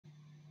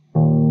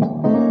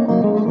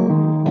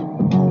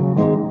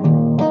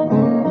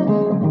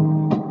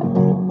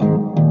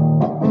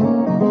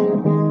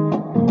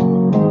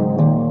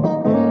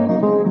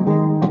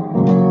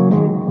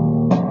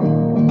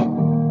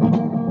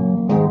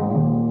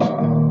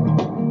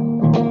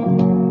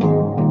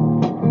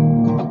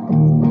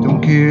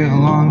care how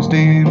long it's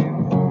staying,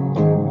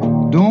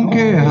 don't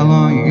care how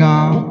long you're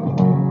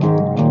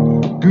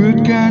gone.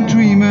 Good kind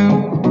dreaming,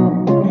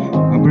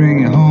 I'll bring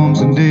you home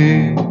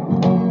someday.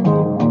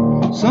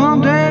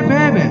 Someday,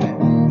 baby,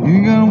 you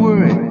ain't gonna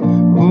worry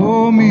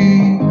for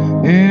me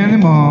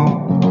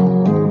anymore.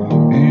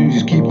 And you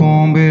just keep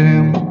on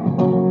betting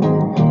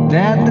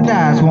that the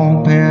dice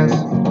won't pass.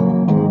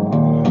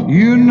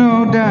 You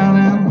know,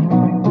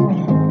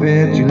 darling,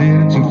 bet you're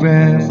living too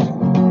fast.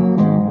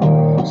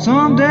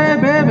 Someday,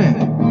 baby,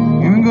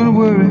 you ain't gonna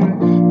worry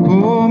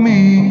for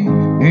me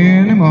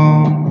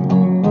anymore.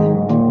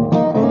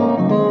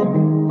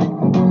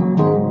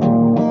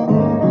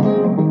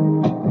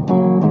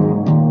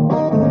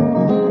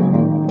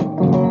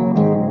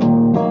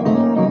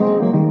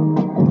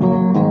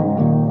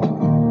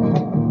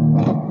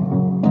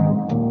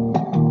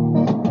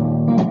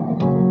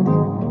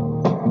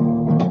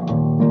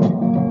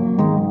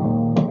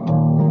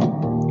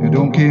 I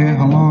don't care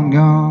how long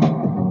gone,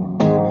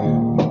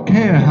 don't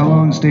care how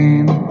long it's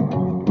staying.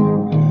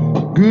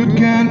 Good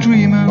kind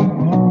dreaming,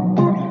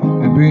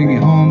 and bring you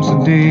home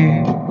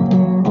someday.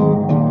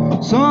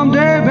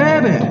 Someday,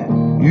 baby,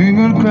 you ain't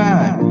gonna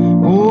cry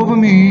over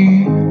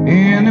me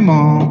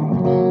anymore.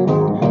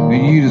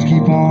 And you just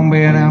keep on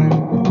betting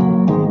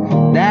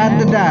that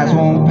the dice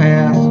won't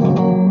pass.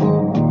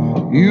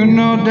 You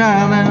know,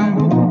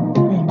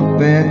 darling,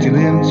 bet you're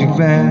living too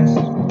fast.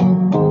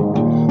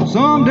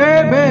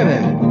 Someday, baby,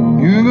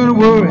 you ain't gonna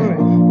worry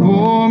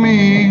for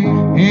me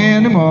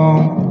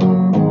anymore.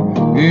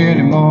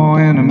 Anymore,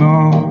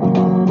 anymore.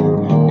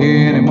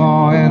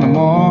 Anymore,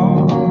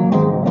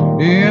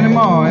 anymore.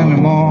 Anymore,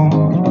 anymore.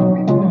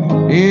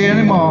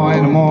 Anymore,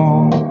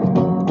 anymore.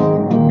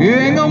 You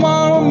ain't gonna